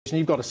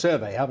You've got a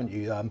survey, haven't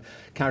you?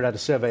 Carried out a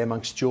survey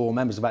amongst your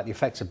members about the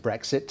effects of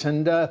Brexit,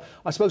 and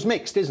I suppose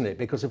mixed, isn't it?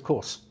 Because, of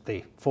course,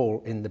 the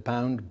fall in the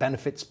pound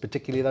benefits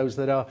particularly those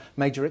that are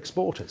major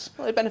exporters.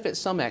 Well, it benefits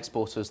some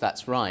exporters,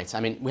 that's right. I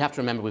mean, we have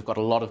to remember we've got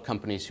a lot of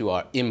companies who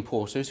are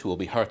importers who will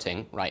be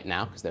hurting right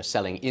now because they're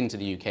selling into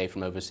the UK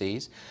from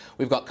overseas.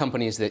 We've got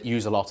companies that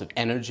use a lot of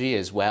energy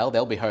as well.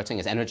 They'll be hurting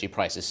as energy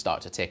prices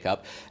start to tick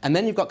up. And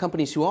then you've got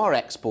companies who are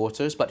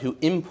exporters but who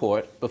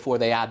import before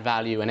they add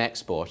value and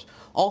export.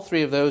 All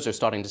three of those are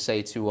starting to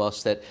say to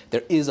us that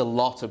there is a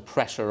lot of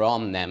pressure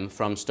on them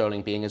from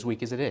sterling being as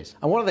weak as it is.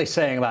 And what are they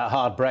saying about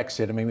hard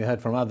Brexit? I mean, we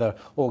heard from other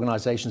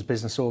organisations,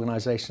 business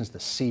organisations, the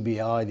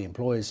CBI, the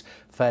Employers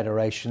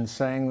Federation,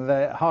 saying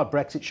that hard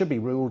Brexit should be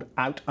ruled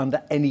out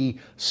under any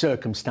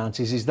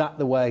circumstances. Is that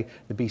the way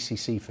the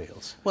BCC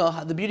feels?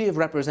 Well, the beauty of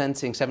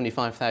representing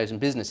 75,000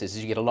 businesses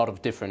is you get a lot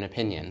of different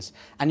opinions.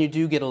 And you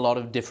do get a lot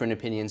of different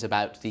opinions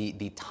about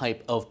the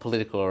type of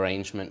political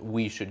arrangement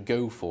we should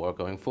go for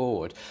going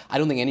forward. I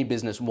don't think any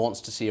business wants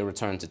to see a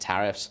return to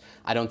tariffs.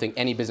 I don't think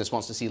any business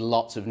wants to see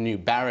lots of new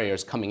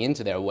barriers coming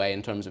into their way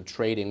in terms of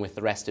trading with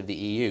the rest of the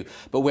EU.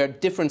 But where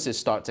differences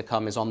start to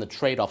come is on the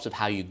trade-offs of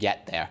how you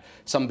get there.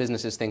 Some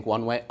businesses think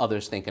one way,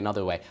 others think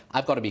another way.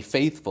 I've got to be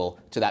faithful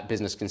to that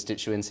business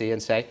constituency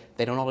and say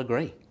they don't all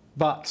agree.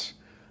 But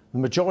the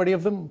majority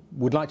of them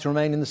would like to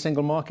remain in the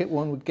single market,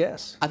 one would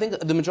guess? I think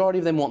the majority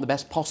of them want the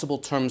best possible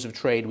terms of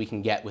trade we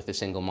can get with the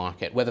single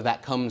market, whether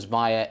that comes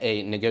via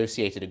a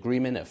negotiated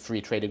agreement, a free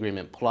trade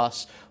agreement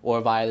plus,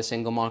 or via the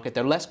single market.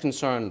 They're less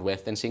concerned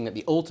with than seeing that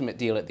the ultimate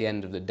deal at the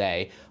end of the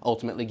day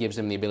ultimately gives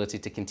them the ability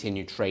to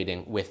continue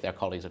trading with their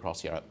colleagues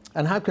across Europe.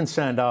 And how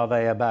concerned are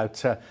they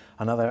about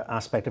another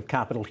aspect of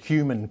capital,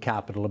 human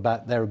capital,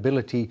 about their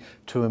ability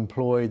to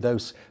employ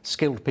those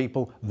skilled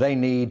people they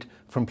need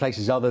from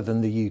places other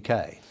than the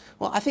UK?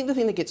 Well, I think the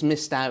thing that gets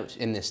missed out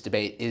in this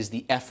debate is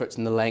the efforts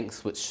and the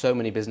lengths which so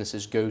many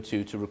businesses go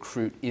to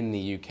recruit in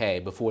the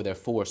UK before they're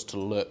forced to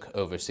look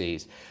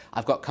overseas.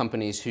 I've got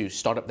companies who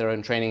start up their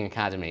own training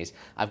academies.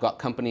 I've got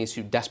companies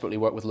who desperately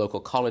work with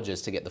local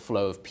colleges to get the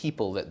flow of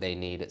people that they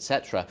need,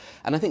 etc.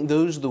 And I think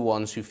those are the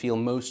ones who feel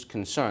most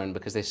concerned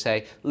because they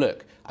say,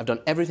 look, I've done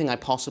everything I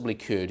possibly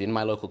could in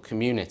my local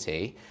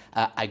community.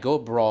 I go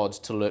abroad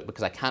to look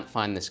because I can't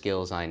find the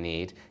skills I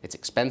need. It's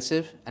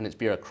expensive and it's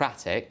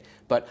bureaucratic,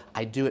 but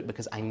I do it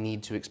because I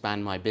need to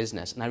expand my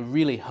business. And I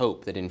really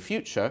hope that in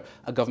future,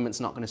 a government's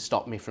not going to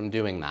stop me from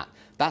doing that.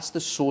 That's the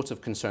sort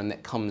of concern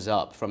that comes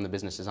up from the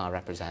businesses I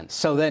represent.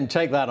 So then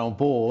take that on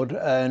board,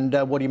 and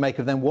what do you make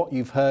of then what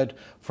you've heard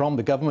from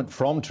the government,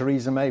 from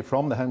Theresa May,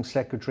 from the Home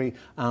Secretary,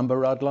 Amber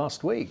Rudd,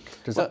 last week?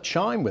 Does that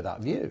chime with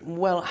that view?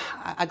 Well,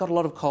 I got a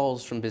lot of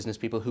calls from business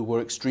people who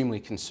were extremely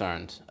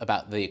concerned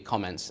about the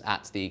comments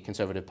at the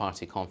Conservative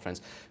Party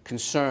conference,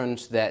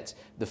 concerned that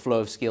the flow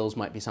of skills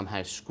might be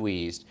somehow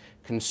squeezed,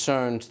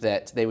 concerned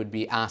that they would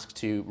be asked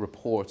to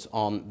report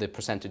on the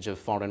percentage of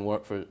foreign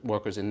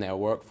workers in their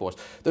workforce.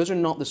 Those are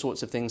not the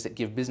sorts of things that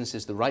give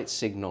businesses the right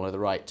signal or the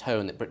right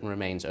tone that Britain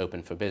remains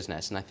open for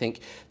business. And I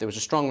think there was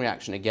a strong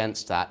reaction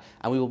against that,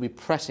 and we will be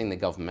pressing the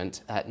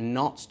government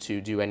not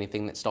to do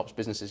anything that stops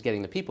businesses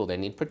getting the people they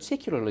need,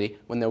 particularly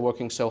when they're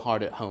working so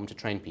hard at home to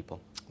train people.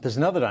 There's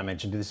another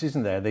dimension to this,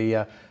 isn't there?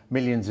 The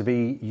millions of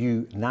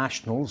EU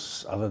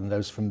nationals, other than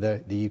those from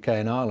the UK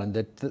and Ireland,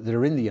 that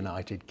are in the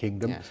United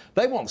Kingdom. Yes.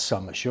 They want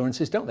some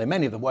assurances, don't they?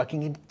 Many of them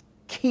working in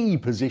key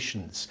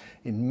positions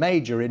in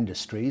major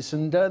industries,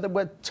 and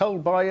we're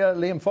told by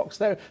Liam Fox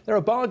they're a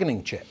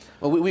bargaining chip.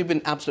 Well, we've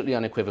been absolutely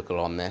unequivocal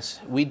on this.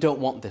 We don't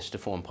want this to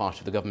form part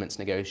of the government's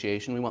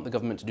negotiation. We want the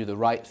government to do the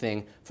right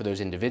thing for those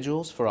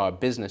individuals, for our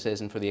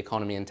businesses and for the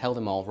economy, and tell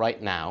them all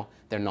right now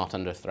they're not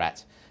under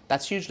threat.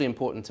 That's hugely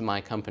important to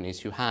my companies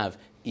who have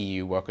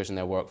EU workers in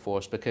their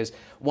workforce, because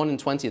 1 in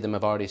 20 of them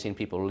have already seen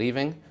people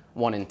leaving,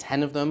 1 in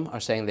 10 of them are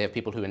saying they have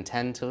people who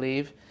intend to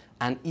leave,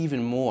 and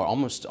even more,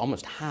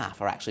 almost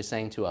half are actually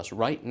saying to us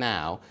right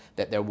now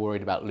that they're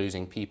worried about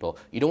losing people.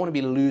 You don't want to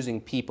be losing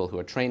people who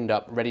are trained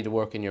up, ready to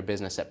work in your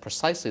business at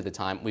precisely the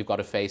time we've got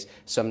to face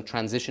some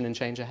transition and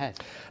change ahead.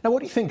 Now, what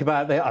do you think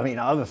about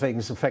other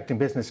things affecting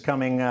business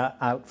coming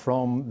out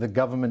from the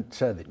government,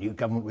 the new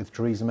government with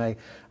Theresa May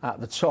at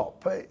the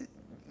top?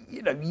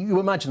 You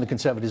imagine the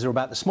Conservatives are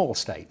about the small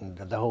state, and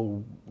the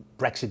whole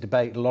Brexit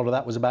debate, a lot of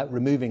that was about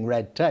removing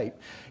red tape.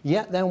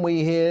 Yet then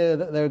we hear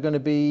that there are going to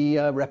be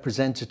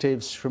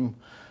representatives from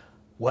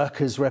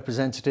workers'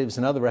 representatives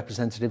and other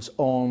representatives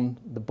on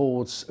the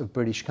boards of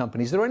British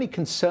companies. Are there any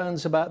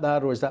concerns about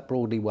that, or is that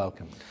broadly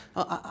welcomed?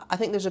 I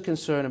think there's a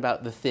concern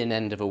about the thin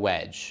end of a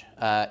wedge.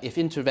 If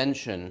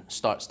intervention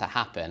starts to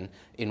happen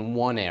in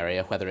one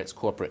area, whether it's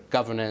corporate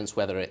governance,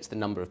 whether it's the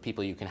number of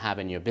people you can have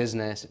in your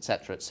business,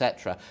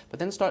 etc., but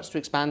then starts to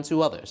expand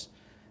to others,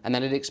 and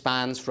then it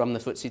expands from the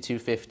FTSE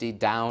 250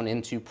 down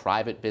into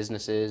private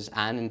businesses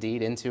and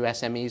indeed into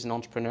SMEs and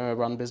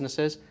entrepreneur-run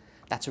businesses,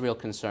 that's a real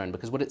concern,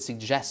 because what it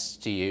suggests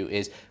to you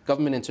is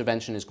government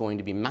intervention is going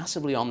to be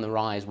massively on the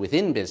rise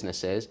within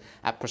businesses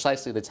at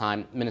precisely the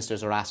time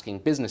ministers are asking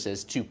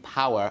businesses to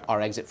power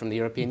our exit from the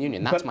European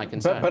Union. That's my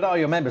concern. But are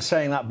you remember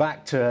saying that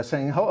back to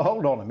saying,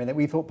 hold on a minute,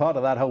 we thought part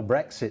of that whole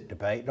Brexit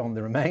debate on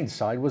the Remain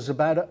side was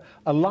about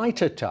a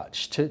lighter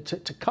touch to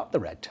cut the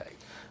red tape.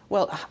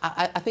 Well,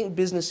 I think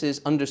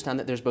businesses understand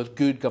that there's both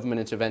good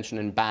government intervention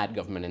and bad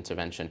government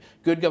intervention.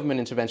 Good government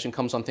intervention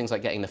comes on things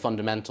like getting the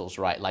fundamentals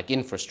right, like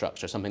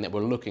infrastructure, something that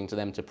we're looking to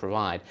them to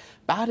provide.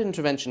 Bad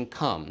intervention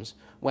comes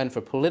when,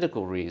 for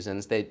political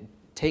reasons, they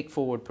take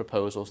forward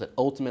proposals that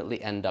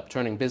ultimately end up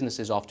turning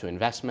businesses off to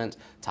investment,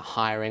 to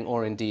hiring,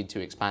 or indeed to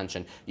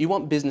expansion. You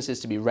want businesses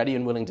to be ready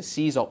and willing to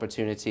seize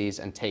opportunities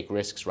and take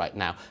risks right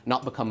now,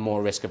 not become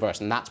more risk averse,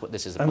 and that's what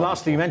this is about. And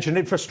lastly, you mentioned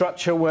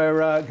infrastructure.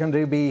 We're going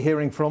to be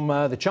hearing from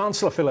the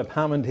Chancellor, Philip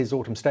Hammond, his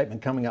autumn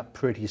statement coming up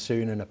pretty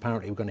soon, and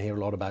apparently we're going to hear a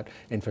lot about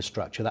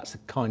infrastructure. That's the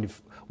kind of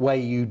way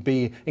you'd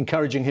be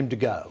encouraging him to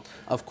go.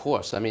 Of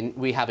course. I mean,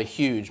 we have a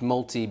huge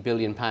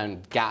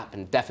multi-billion-pound gap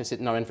and deficit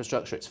in our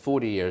infrastructure. It's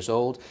 40 years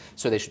old,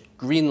 so they should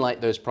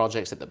greenlight those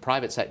projects that the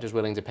private sector is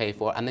willing to pay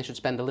for, and they should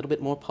spend a little bit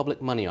more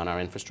public money on our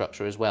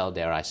infrastructure as well,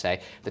 dare I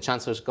say. The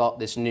Chancellor's got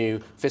this new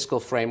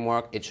fiscal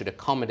framework. It should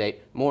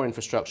accommodate more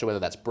infrastructure, whether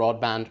that's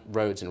broadband,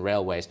 roads and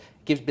railways.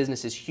 It gives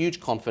businesses huge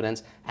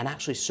confidence, and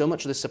actually so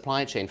much of the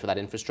supply chain for that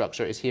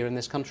infrastructure is here in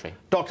this country.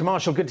 Dr.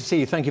 Marshall, good to see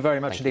you. Thank you very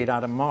much indeed.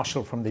 Adam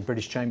Marshall from the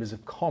British Chambers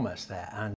of Commerce there. And